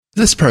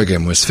This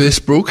program was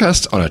first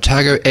broadcast on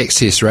Otago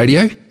Access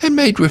Radio and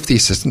made with the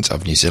assistance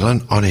of New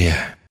Zealand On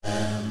Air.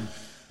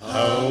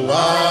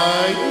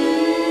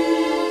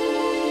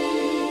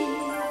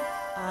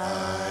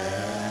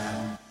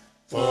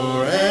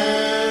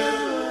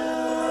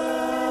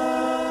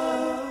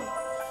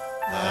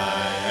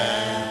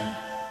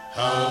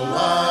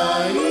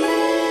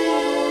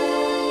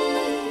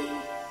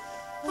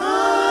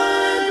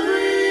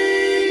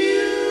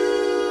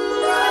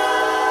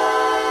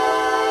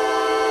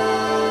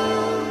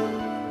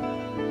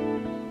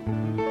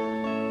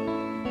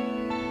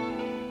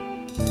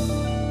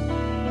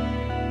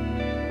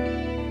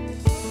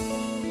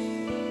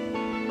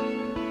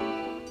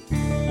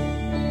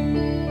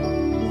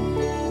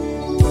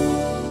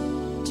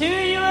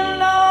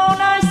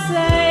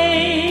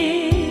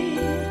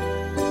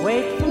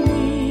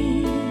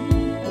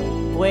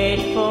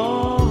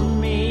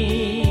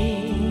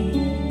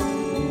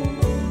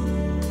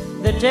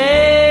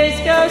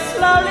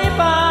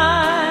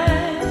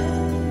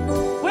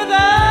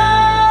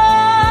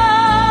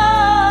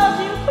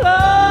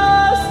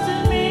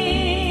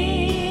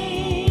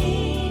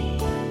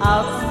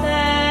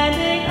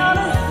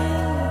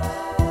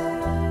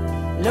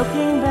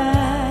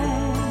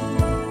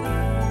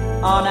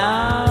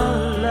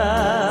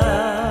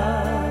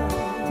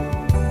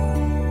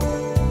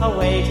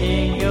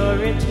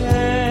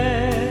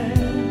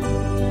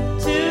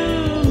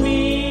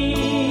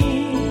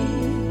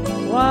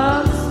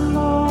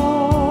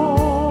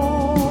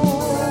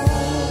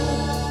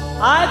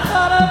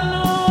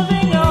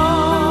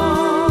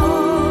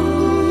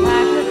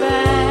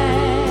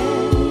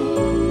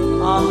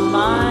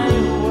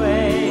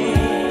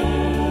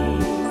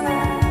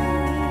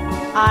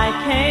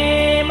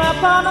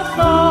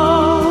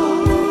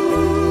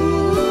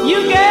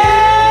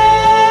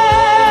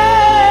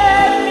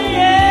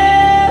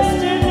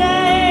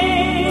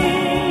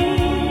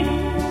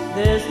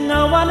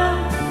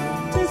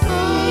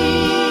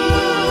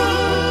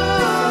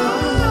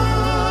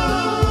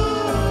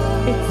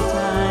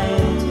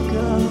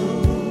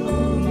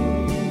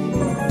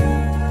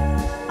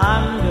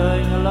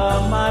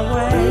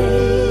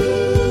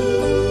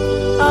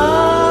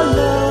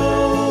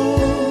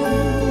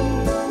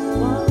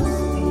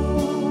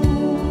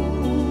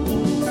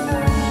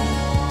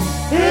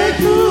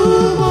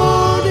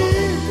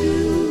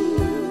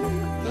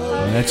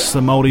 That's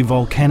the Māori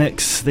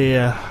Volcanics,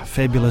 their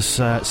fabulous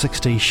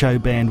 60s show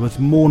band with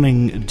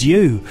Morning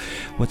Dew,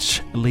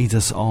 which leads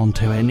us on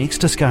to our next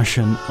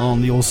discussion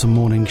on the Awesome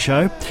Morning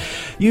Show.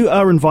 You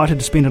are invited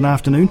to spend an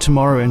afternoon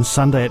tomorrow and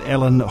Sunday at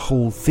Allen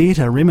Hall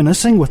Theatre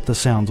reminiscing with the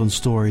sounds and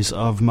stories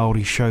of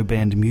Māori show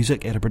band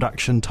music at a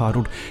production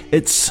titled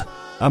It's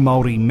a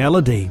Māori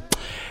Melody.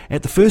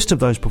 At the first of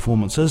those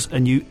performances, a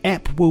new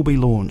app will be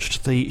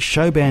launched. The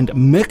showband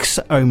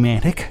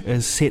Mix-O-Matic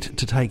is set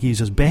to take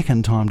users back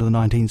in time to the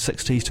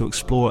 1960s to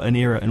explore an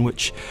era in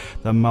which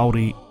the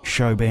Māori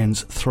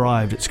showbands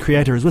thrived. Its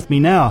creator is with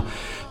me now.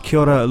 Kia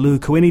ora, Lou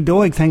Kueni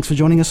Doig. Thanks for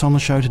joining us on the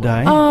show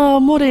today.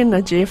 Oh,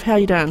 morena, Jeff. How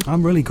you doing?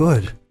 I'm really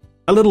good.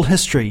 A little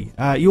history.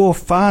 Your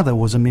father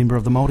was a member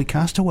of the Māori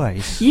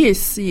Castaways.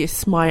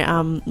 Yes.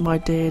 My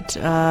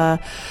dad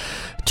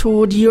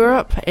toured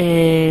Europe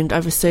and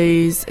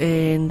overseas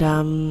and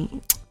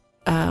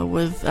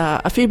with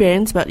a few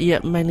bands, but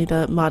yeah, mainly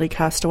the Māori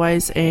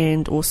Castaways,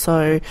 and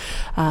also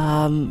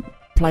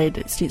played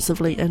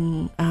extensively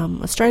in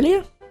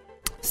Australia.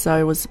 So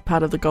I was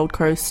part of the Gold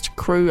Coast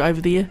crew over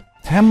there.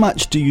 How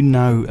much do you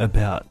know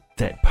about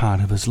that part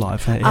of his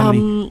life? How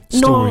many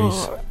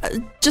stories? No,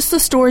 just the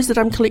stories that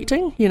I'm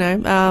collecting,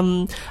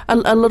 a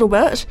little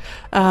bit.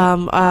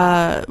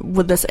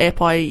 With this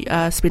app,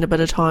 I spent a bit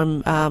of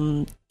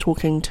time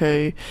talking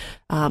to,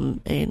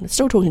 and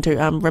still talking to,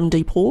 Rim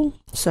D. Paul.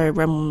 So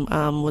Rim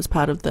was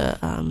part of the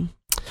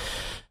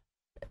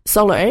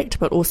solo act,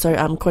 but also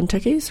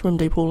Quintickies, Rim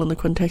D. Paul and the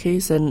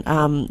Quintickies,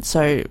 and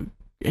so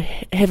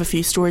have a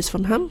few stories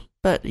from him.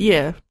 But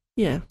yeah.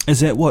 Is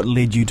that what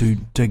led you to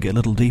dig a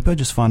little deeper,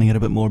 just finding out a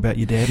bit more about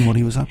your dad and what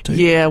he was up to?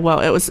 Yeah, well,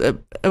 it was a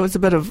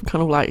bit of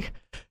kind of like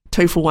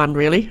 2 for 1,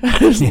 really.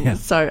 Yeah.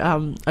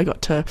 So I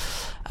got to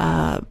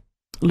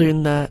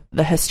learn the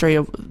history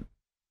of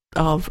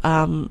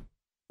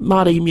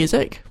Māori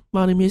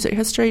music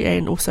history,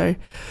 and also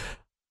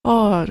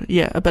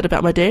a bit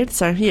about my dad.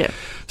 So yeah.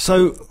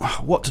 So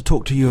what to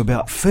talk to you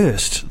about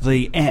first,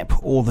 the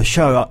app or the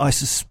show? I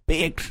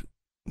suspect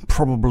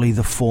probably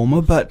the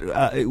former, but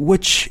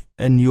which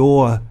in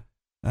your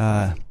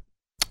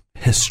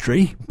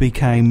history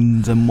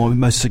became the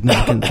most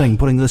significant thing,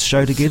 putting this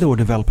show together or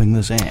developing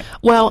this app?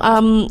 Well,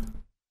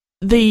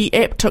 the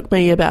app took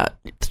me it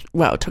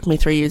took me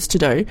 3 years to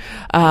do,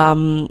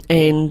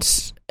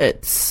 and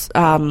it's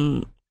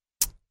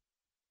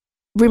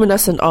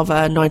reminiscent of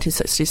a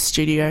 1960s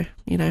studio,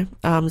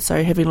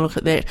 so having a look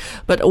at that.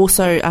 But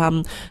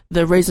also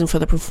the reason for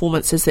the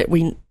performance is that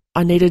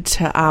I needed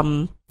to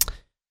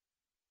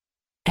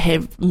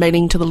have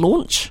meaning to the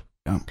launch,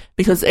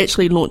 because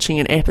actually launching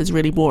an app is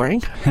really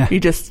boring. You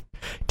just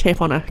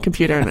tap on a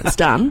computer and it's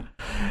done.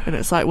 And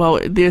it's like, well,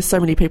 there's so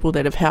many people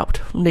that have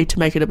helped, need to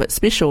make it a bit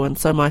special. And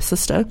so my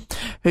sister,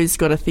 who's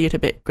got a theatre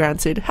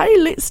background, said, hey,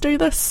 let's do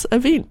this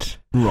event.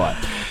 Right.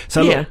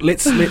 So Yeah.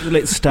 look,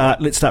 let's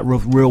start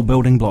with real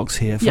building blocks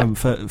here.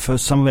 For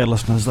some of our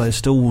listeners, they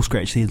still will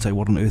scratch their head and say,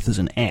 what on earth is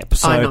an app?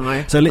 So, I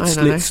know. So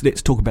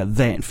let's talk about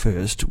that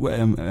first.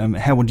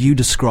 How would you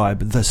describe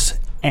this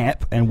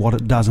app and what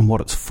it does and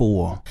what it's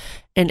for?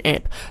 An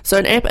app. So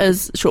an app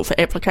is short for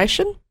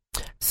application.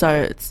 So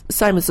it's the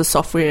same as a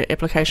software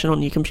application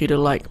on your computer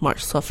like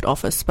Microsoft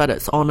Office, but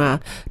it's on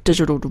a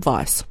digital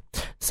device.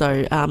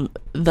 So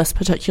this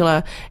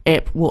particular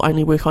app will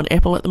only work on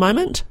Apple at the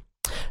moment.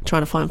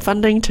 Trying to find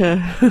funding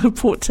to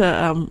port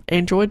to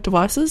Android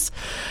devices.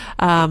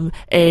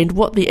 And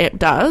what the app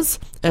does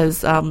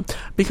is,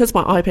 because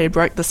my iPad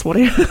broke this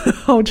morning,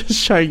 I'll just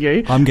show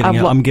you. I'm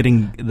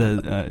getting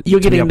the. You're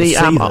getting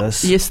the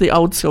this. Yes, the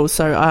old school.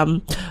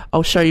 So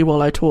I'll show you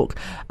while I talk.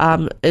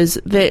 Is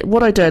that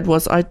what I did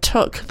was I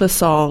took the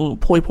song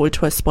 "Poi Poi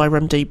Twist" by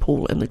Rim D.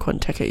 Paul and the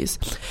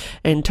Quintickies,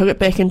 and took it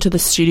back into the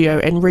studio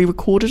and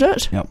re-recorded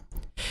it. Yep.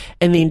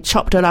 And then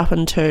chopped it up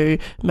into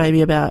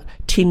maybe about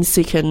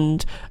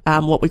 10-second,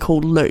 what we call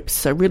loops,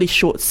 so really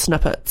short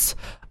snippets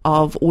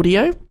of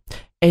audio.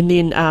 And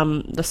then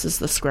this is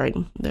the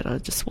screen that I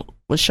just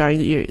was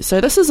showing you.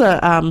 So this is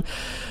a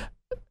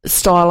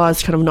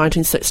stylized kind of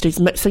 1960s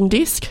mixing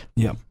desk.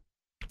 Yeah.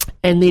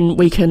 And then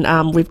we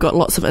can we've got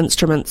lots of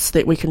instruments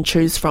that we can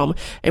choose from,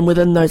 and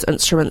within those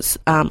instruments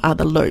are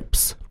the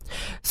loops.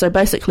 So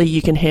basically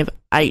you can have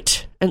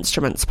 8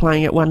 instruments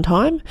playing at one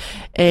time,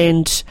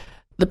 and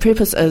the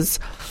purpose is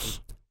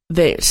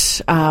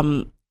that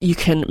you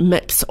can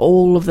mix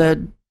all of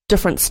the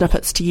different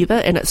snippets together,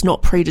 and it's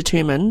not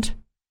predetermined.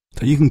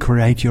 So you can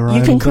create your own.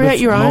 You can create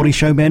your own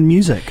multi-show band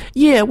music.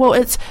 Yeah, well,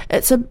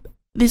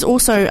 there's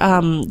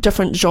also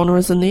different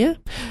genres in there,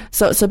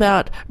 so it's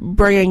about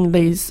engaging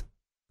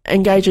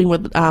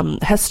with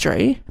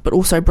history, but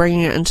also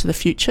bringing it into the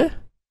future.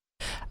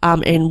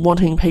 And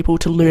wanting people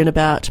to learn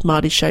about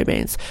Māori show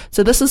bands.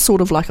 So this is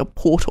sort of like a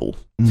portal.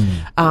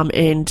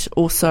 And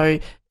also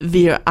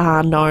there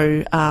are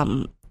no,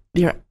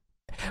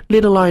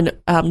 let alone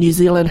New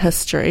Zealand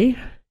history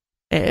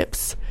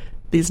apps,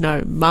 there's no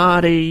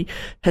Māori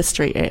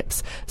history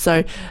apps.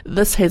 So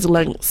this has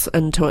links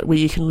into it where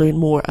you can learn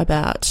more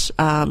about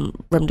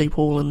Rim D.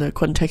 Paul and the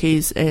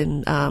Quintickies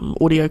and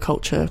audio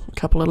culture, a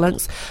couple of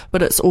links.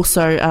 But it's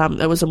also,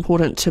 it was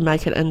important to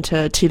make it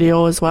into te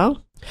reo as well.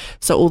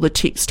 So all the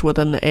text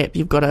within the app,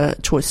 you've got a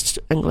choice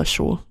English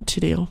or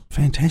te reo.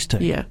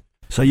 Fantastic. Yeah.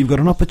 So you've got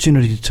an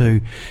opportunity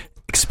to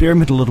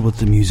experiment a little with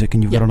the music,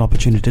 and you've got an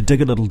opportunity to dig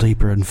a little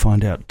deeper and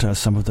find out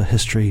some of the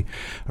history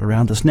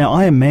around this. Now,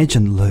 I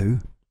imagine, Lou,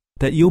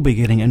 that you'll be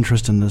getting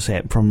interest in this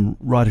app from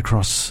right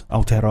across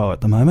Aotearoa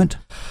at the moment.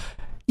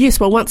 Yes,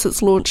 well, once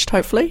it's launched,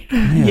 hopefully.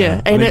 Yeah.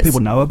 And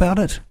people know about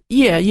it?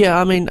 Yeah.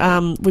 I mean,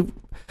 we're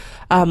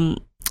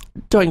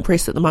doing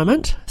press at the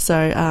moment,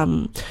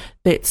 so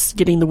that's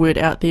getting the word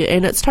out there,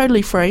 and it's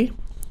totally free,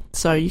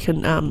 so you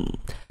can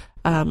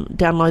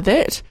download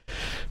that.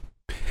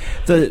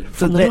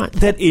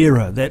 That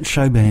era, that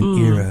show band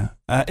era,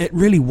 it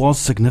really was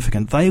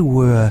significant. They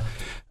were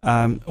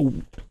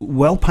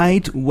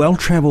well-paid,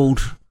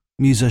 well-travelled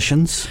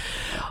musicians,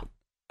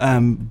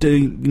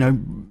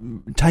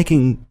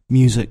 taking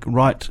music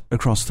right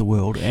across the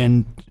world,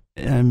 and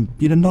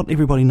not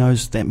everybody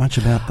knows that much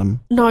about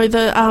them. No,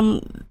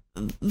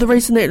 the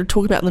reason that we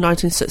talk about the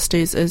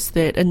 1960s is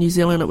that in New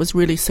Zealand it was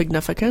really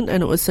significant,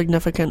 and it was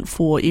significant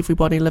for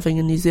everybody living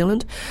in New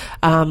Zealand.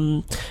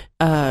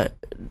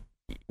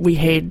 We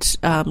had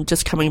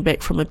just coming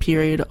back from a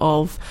period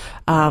of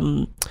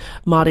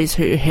Māoris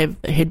who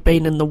had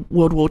been in the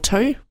World War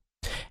II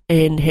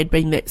and had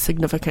been that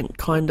significant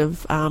kind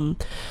of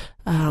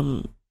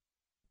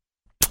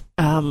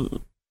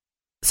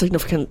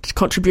significant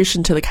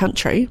contribution to the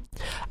country,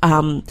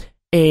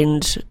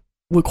 and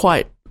were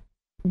quite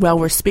well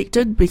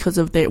respected because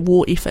of that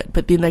war effort.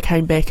 But then they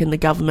came back and the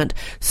government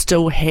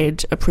still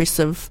had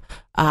oppressive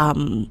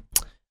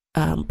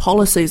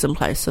policies in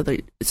place,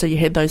 so you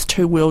had those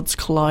two worlds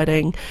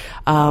colliding,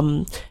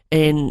 and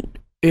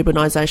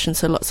urbanisation,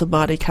 so lots of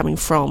Māori coming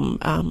from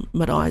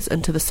Marae's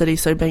into the city,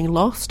 so being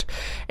lost,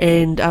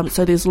 and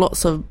so there's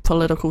lots of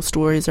political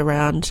stories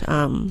around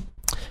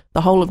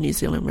the whole of New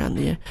Zealand around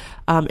there,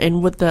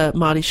 and with the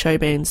Māori show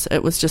bands,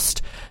 it was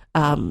just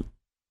a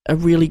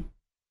really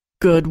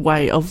good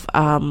way of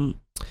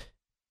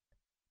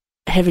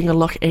having a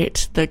look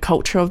at the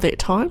culture of that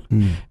time,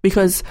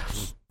 because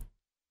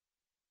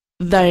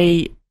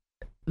they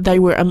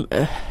were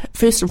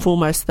first and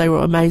foremost, they were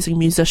amazing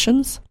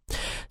musicians.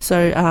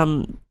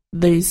 So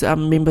these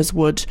members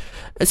would,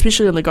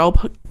 especially on the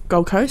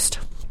Gold Coast,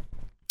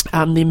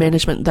 their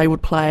management, they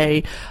would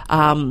play,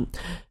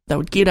 they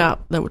would get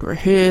up, they would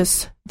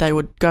rehearse, they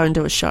would go and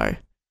do a show,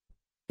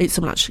 eat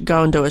some lunch,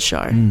 go and do a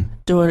show,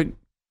 do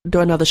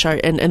another show,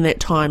 and in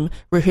that time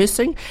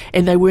rehearsing,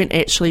 and they weren't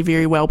actually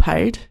very well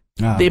paid.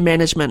 Their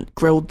management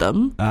grilled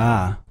them.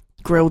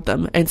 grilled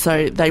them, and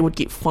so they would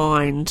get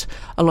fined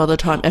a lot of the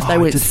time if they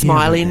weren't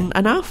smiling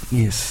enough.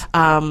 Yes.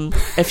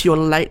 If you're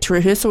late to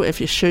rehearsal, if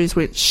your shoes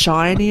weren't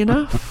shiny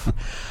enough.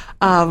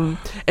 And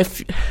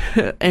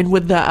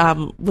with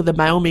the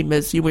male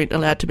members, you weren't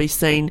allowed to be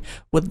seen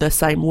with the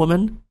same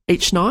woman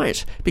each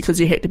night because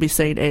you had to be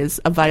seen as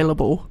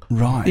available.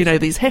 Right. You know,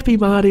 these happy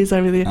Māoris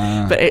over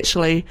there, but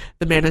actually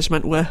the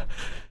management were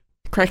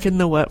cracking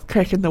the whip.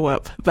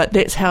 But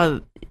that's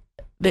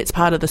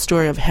part of the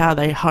story of how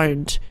they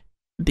honed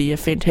their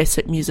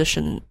fantastic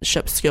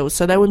musicianship skills.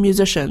 So they were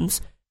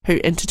musicians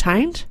who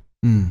entertained.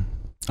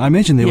 I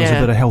imagine there was a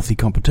bit of healthy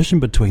competition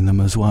between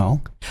them as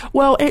well.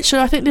 Well,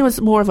 actually, I think there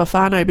was more of a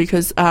whānau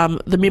because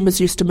the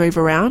members used to move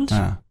around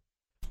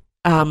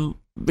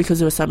because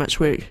there was so much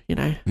work, you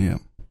know. Yeah.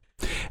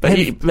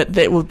 But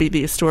that would be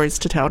their stories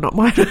to tell, not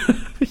mine.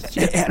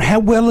 Yes. How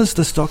well is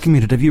this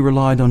documented? Have you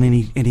relied on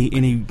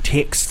any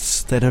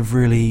texts that have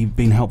really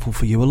been helpful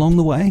for you along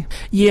the way?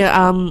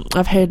 Yeah,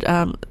 I've had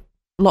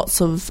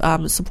lots of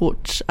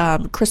support.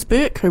 Chris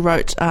Burke, who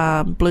wrote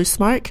Blue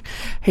Smoke,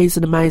 he's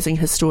an amazing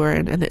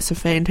historian, and that's a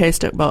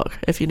fantastic book.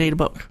 If you need a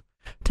book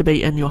to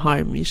be in your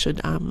home, you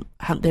should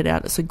hunt that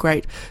out. It's a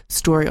great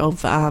story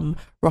of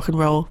rock and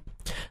roll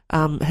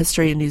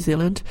history in New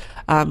Zealand,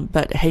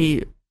 but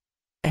he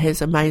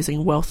has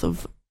amazing wealth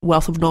of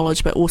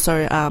knowledge, but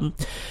also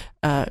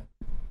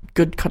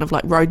good kind of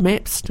like road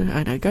maps.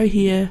 I know, go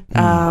here.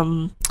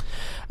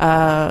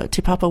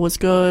 Te Papa was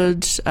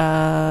good.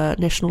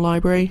 National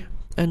Library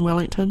in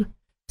Wellington.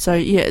 So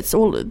yeah, it's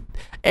all,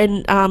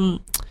 and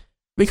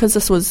because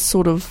this was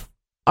sort of,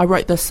 I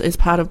wrote this as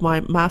part of my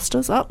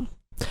masters up,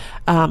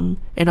 and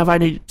I've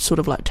only sort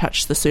of like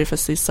touched the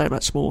surface. There's so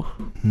much more.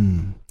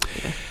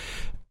 Yeah.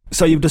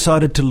 So you've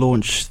decided to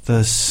launch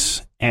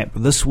this app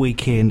this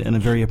weekend in a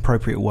very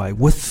appropriate way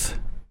with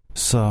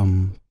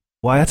some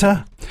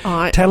waiata.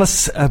 Tell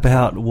us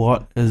about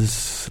what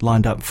is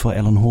lined up for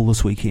Allan Hall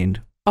this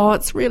weekend. Oh,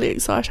 it's really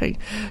exciting.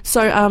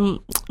 So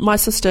my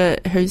sister,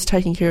 who's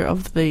taking care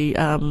of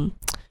the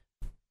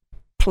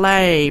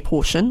play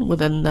portion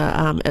within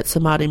the It's a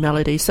Māori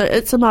Melody. So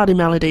It's a Māori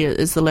Melody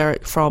is the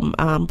lyric from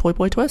Poi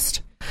Poi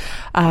Twist.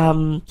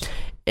 The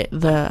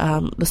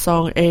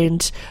song,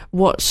 and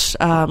what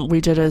we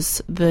did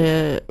is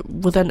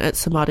within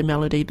It's a Māori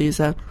Melody there's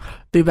a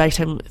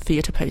verbatim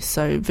theatre piece.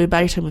 So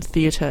verbatim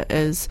theatre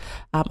is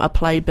a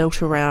play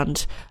built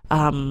around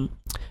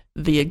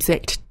the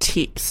exact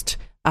text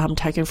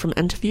taken from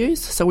interviews.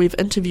 So we've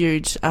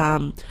interviewed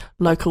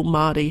local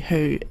Māori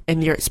who, in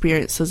their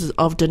experiences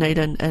of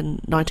Dunedin in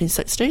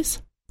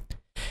 1960s,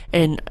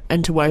 and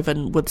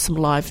interwoven with some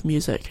live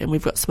music, and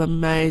we've got some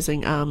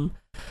amazing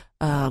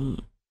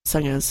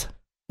singers.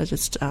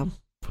 Well,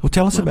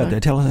 tell us about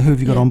that. Tell us, who have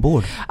you got on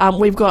board?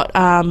 We've got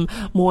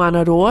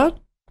Moana Roa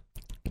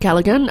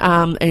Callaghan,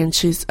 and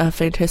she's a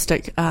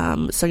fantastic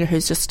singer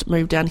who's just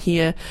moved down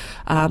here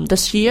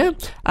this year,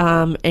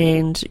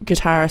 and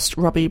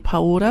guitarist Robbie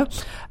Paora.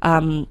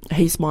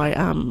 He's my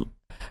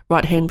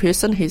right-hand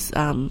person. He's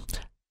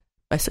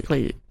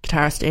basically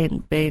guitarist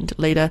and band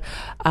leader.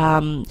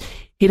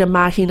 Hira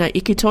Mahina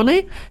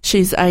Ikitone,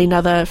 she's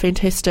another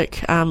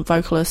fantastic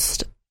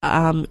vocalist,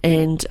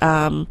 and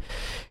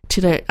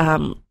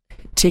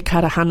Te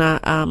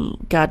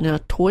Karahana Gardner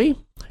Toy,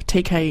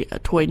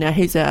 TK Toy. Now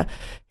he's our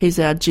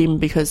gem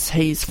because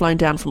he's flown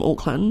down from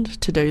Auckland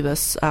to do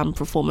this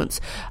performance,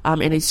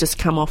 and he's just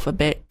come off a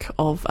back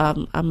of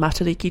a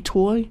Matariki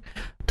tour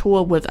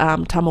with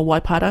Tama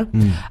Waipara,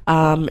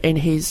 and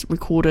he's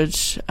recorded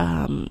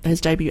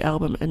his debut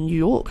album in New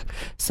York.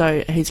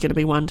 So he's going to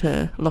be one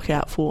to look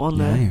out for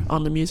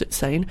on the music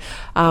scene,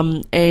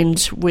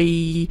 and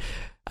we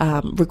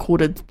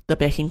recorded the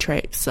backing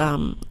tracks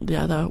the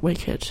other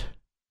week at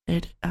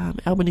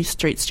Albany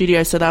Street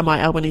Studio, so they're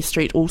my Albany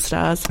Street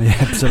all-stars. Yeah,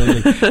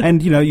 absolutely.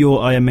 And you're,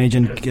 I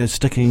imagine,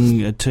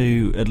 sticking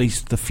to at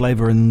least the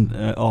flavour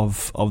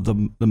of the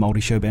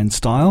Māori show band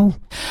style.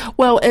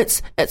 Well,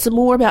 it's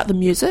more about the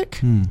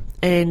music,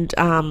 and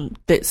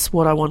that's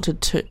what I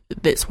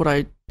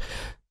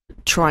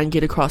try and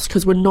get across,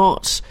 because we're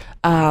not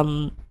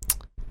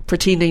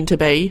pretending to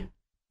be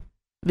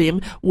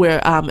them, where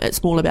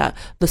it's more about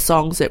the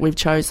songs that we've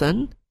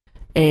chosen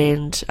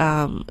and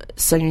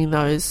singing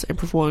those and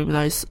performing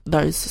those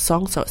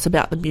songs. So it's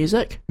about the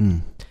music.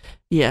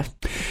 Yeah.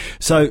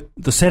 So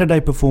the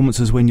Saturday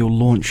performance is when you'll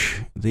launch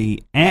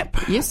the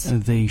app. Yes.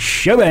 The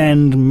show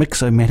band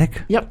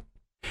Mixomatic. Yep.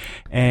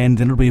 And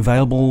then it'll be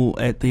available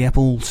at the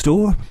Apple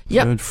Store.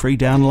 Yep. For free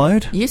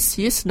download.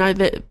 Yes. No,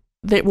 that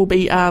will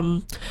be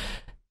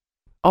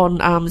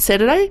on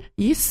Saturday,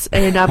 yes,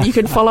 and you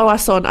can follow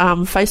us on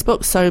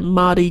Facebook, so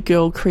Māori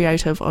Girl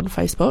Creative on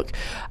Facebook,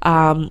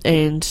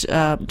 and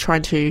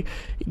trying to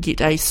get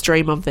a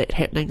stream of that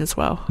happening as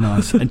well.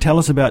 Nice. And tell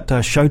us about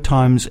show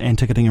times and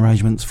ticketing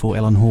arrangements for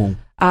Allan Hall.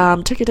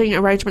 Ticketing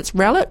arrangements,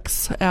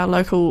 Relics, our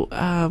local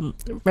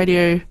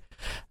radio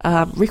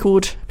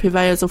record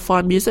purveyors of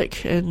fine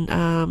music in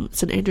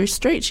St Andrews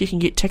Street. You can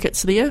get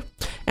tickets there.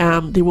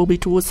 There will be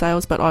tour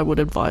sales, but I would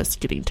advise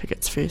getting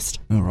tickets first.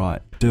 All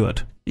right, do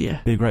it.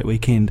 Yeah. Be a great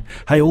weekend.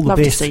 Hey, all the Love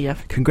best. to see you.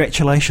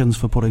 Congratulations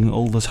for putting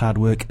all this hard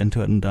work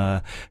into it, and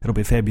it'll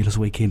be a fabulous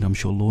weekend, I'm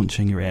sure,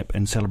 launching your app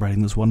and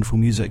celebrating this wonderful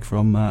music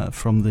from the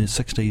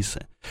 60s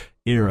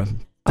era.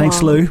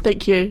 Thanks, Lou.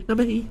 Thank you.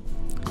 Namahi.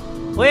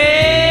 Well,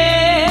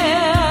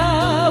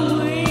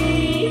 we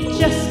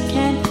just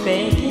can't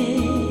fake it.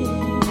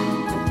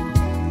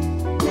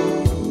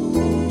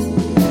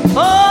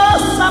 For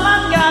some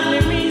ungodly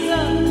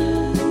reason,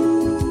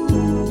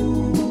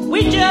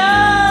 we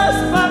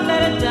just won't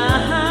let it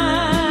die.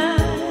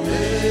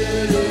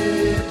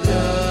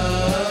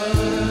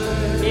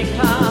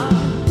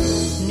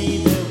 Because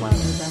neither one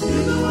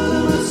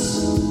of us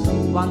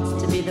wants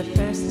to be the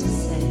first to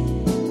say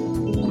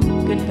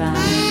goodbye.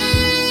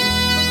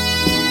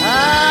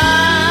 I've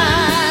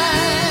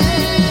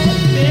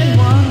been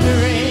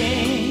wondering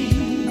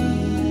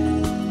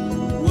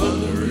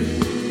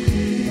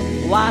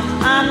what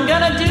I'm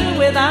gonna do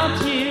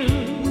without you.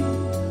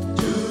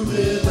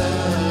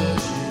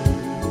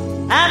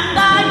 And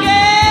I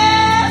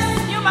guess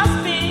you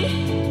must be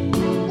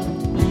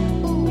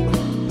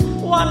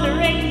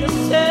wondering the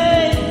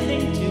same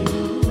thing too.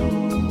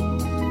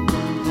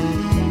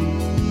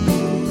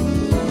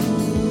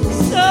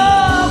 So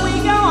we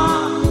go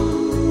on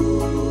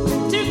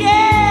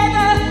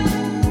together,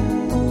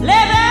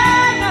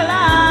 living a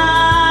life,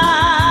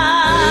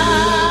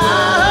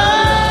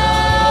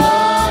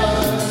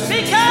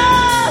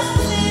 because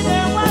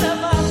neither one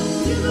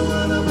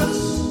of us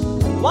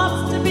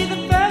wants to be the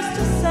first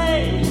to say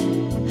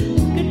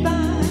goodbye.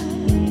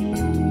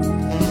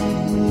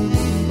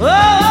 Oh,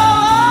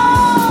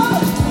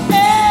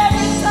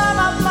 every time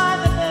I find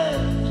the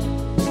nerve,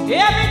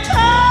 every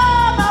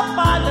time I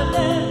find the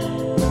nerve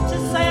to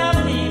say I'm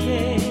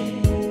leaving.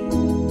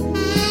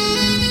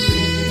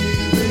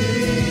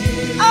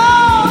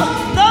 Oh,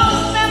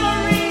 those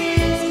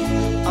memories,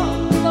 oh,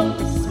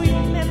 those sweet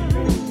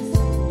memories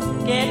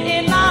get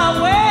in my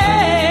way.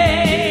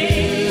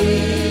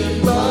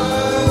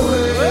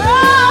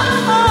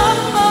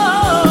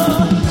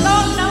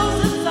 Lord knows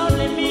it's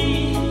only me.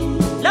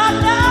 Lord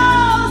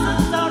knows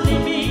it's only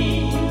me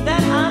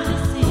that I'm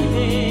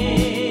deceiving.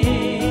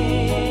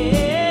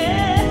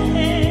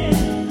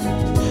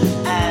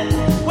 And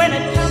when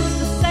it comes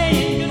to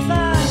saying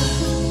goodbye,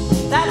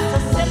 that's a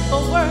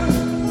simple word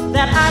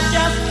that I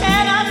just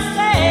cannot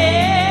say.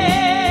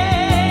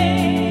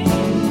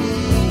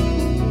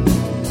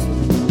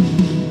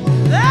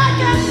 There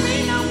can be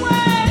no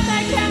way,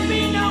 there can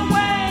be no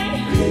way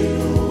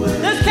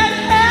this can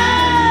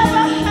have a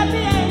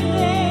happy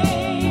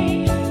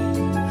ending.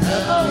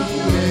 Oh.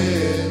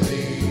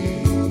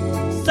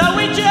 So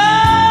we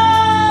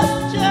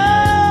just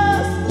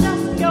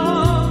go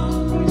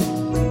on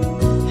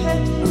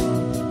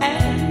petting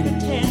and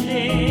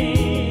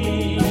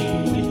pretending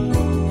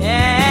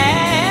and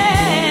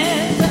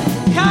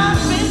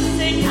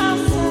convincing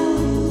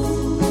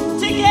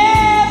ourselves to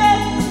give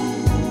it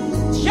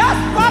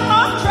just one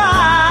more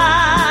try.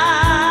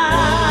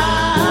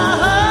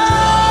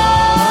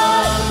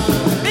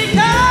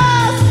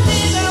 Because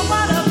neither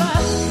one of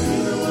us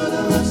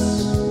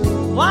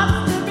wants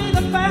to be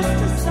the first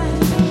to say.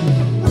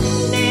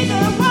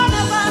 Neither one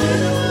of us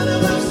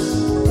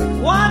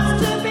wants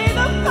to be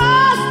the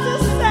first to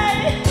say.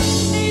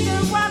 Neither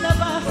one of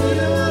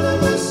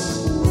us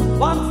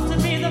wants to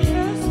be the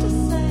first to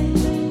say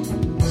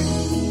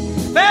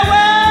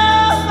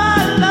farewell, my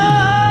love.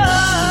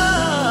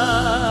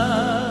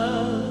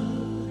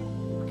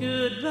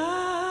 Goodbye.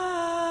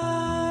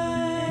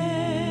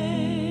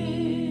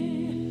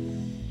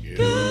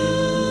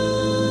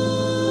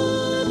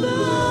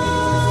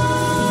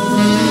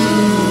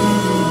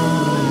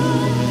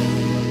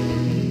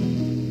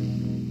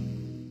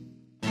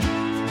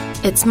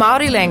 It's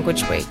Māori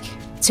Language Week,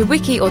 Te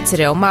Wiki o Te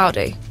Reo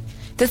Māori.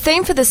 The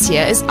theme for this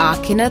year is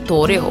Ākina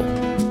Tō Reo,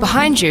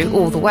 behind you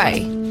all the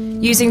way,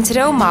 using Te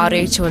Reo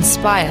Māori to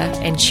inspire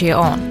and cheer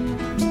on.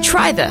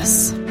 Try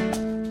this.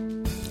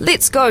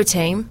 Let's go,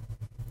 team.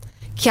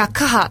 Kia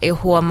kaha e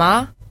hoa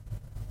mā.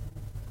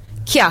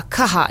 Kia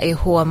kaha e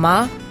hoa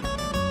mā.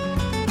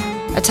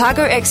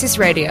 Otago Access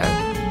Radio,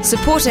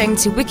 supporting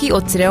Te Wiki o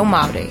Te Reo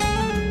Māori.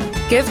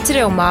 Give Te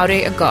Reo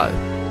Māori a go.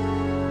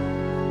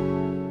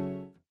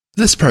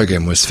 This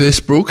program was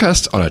first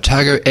broadcast on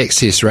Otago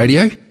Access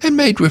Radio and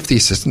made with the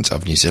assistance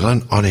of New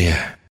Zealand On Air.